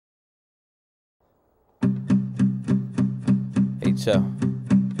HL.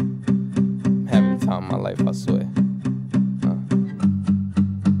 I'm having the time of my life, I swear.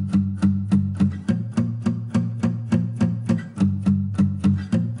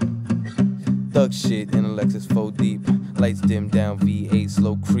 Thug shit in a Lexus 4 deep. Lights dim down, V8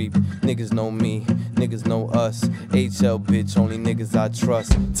 slow creep. Niggas know me, niggas know us. HL bitch, only niggas I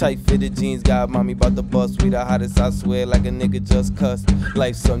trust. Tight fitted jeans, got mommy bout the bust. We the hottest, I swear, like a nigga just cussed.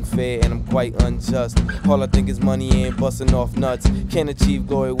 Life's unfair and I'm quite unjust. All I think is money and busting off nuts. Can't achieve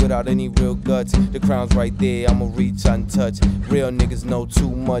glory without any real guts. The crown's right there, I'ma reach untouched. Real niggas know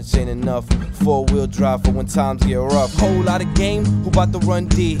too much ain't enough. 4-wheel drive for when times get rough. Whole lot of game, who bout to run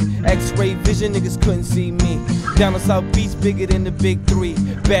D? X-ray vision, niggas couldn't see me. Down on South Beach, bigger than the big three.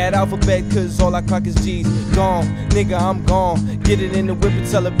 Bad alphabet, cause all I clock is G's. Gone, nigga, I'm gone. Get it in the whip and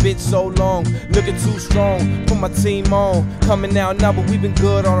tell a bitch so long. Looking too strong, put my team on. Coming out now, but we been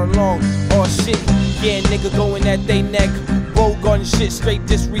good all along. Oh shit, yeah, nigga going at they neck. Bogart shit, straight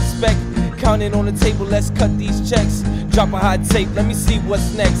disrespect. Counting on the table, let's cut these checks. Drop a hot tape, let me see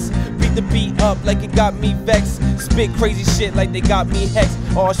what's next. Beat the beat up like it got me vexed. Spit crazy shit like they got me hexed.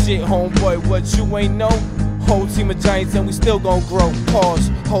 Oh shit, homeboy, what you ain't know? Whole team of giants and we still gon' grow. Pause,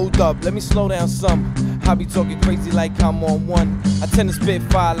 hold up, let me slow down some. I be talking crazy like I'm on one. I tend to spit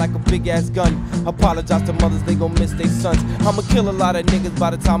fire like a big ass gun. Apologize to mothers, they gon' miss their sons. I'ma kill a lot of niggas by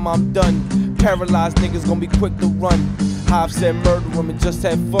the time I'm done. Paralyzed niggas gon' be quick to run. I've said murder them and just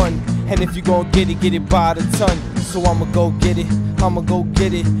have fun. And if you gon' get it by the ton. So I'ma go get it, I'ma go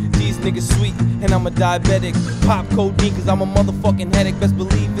get it. These niggas sweet and I'm a diabetic. Pop codeine cause I'm a motherfucking headache. Best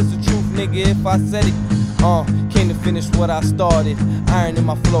believe it's the truth, nigga, if I said it. Came to finish what I started. Iron in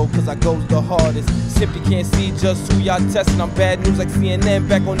my flow cause I goes the hardest. Simply can't see just who y'all testing. I'm bad news like CNN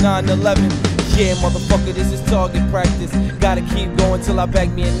back on 9/11. Yeah, motherfucker, this is target practice. Gotta keep going till I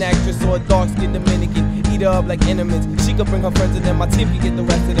bag me an actress or a dark-skinned Dominican. Eat her up like intimates. She could bring her friends and then my team can get the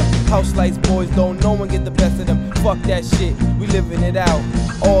rest of them. House lights, boys, don't no one get the best of them. Fuck that shit, we living it out.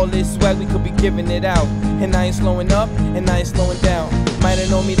 All this swag, we could be giving it out. And I ain't slowing up, and I ain't slowing down. Might have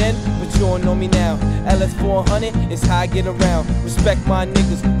known me then, but you don't know me now. LS 400 is how I get around. Respect my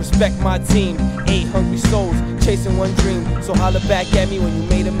niggas, respect my team. 8 hungry souls, chasing one dream. So holler back at me when you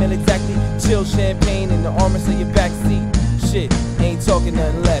made a meal exactly. Chill champagne in the armrest of your backseat. Shit, ain't talking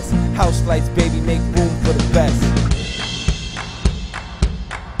nothing less. House lights, baby, make room for the best.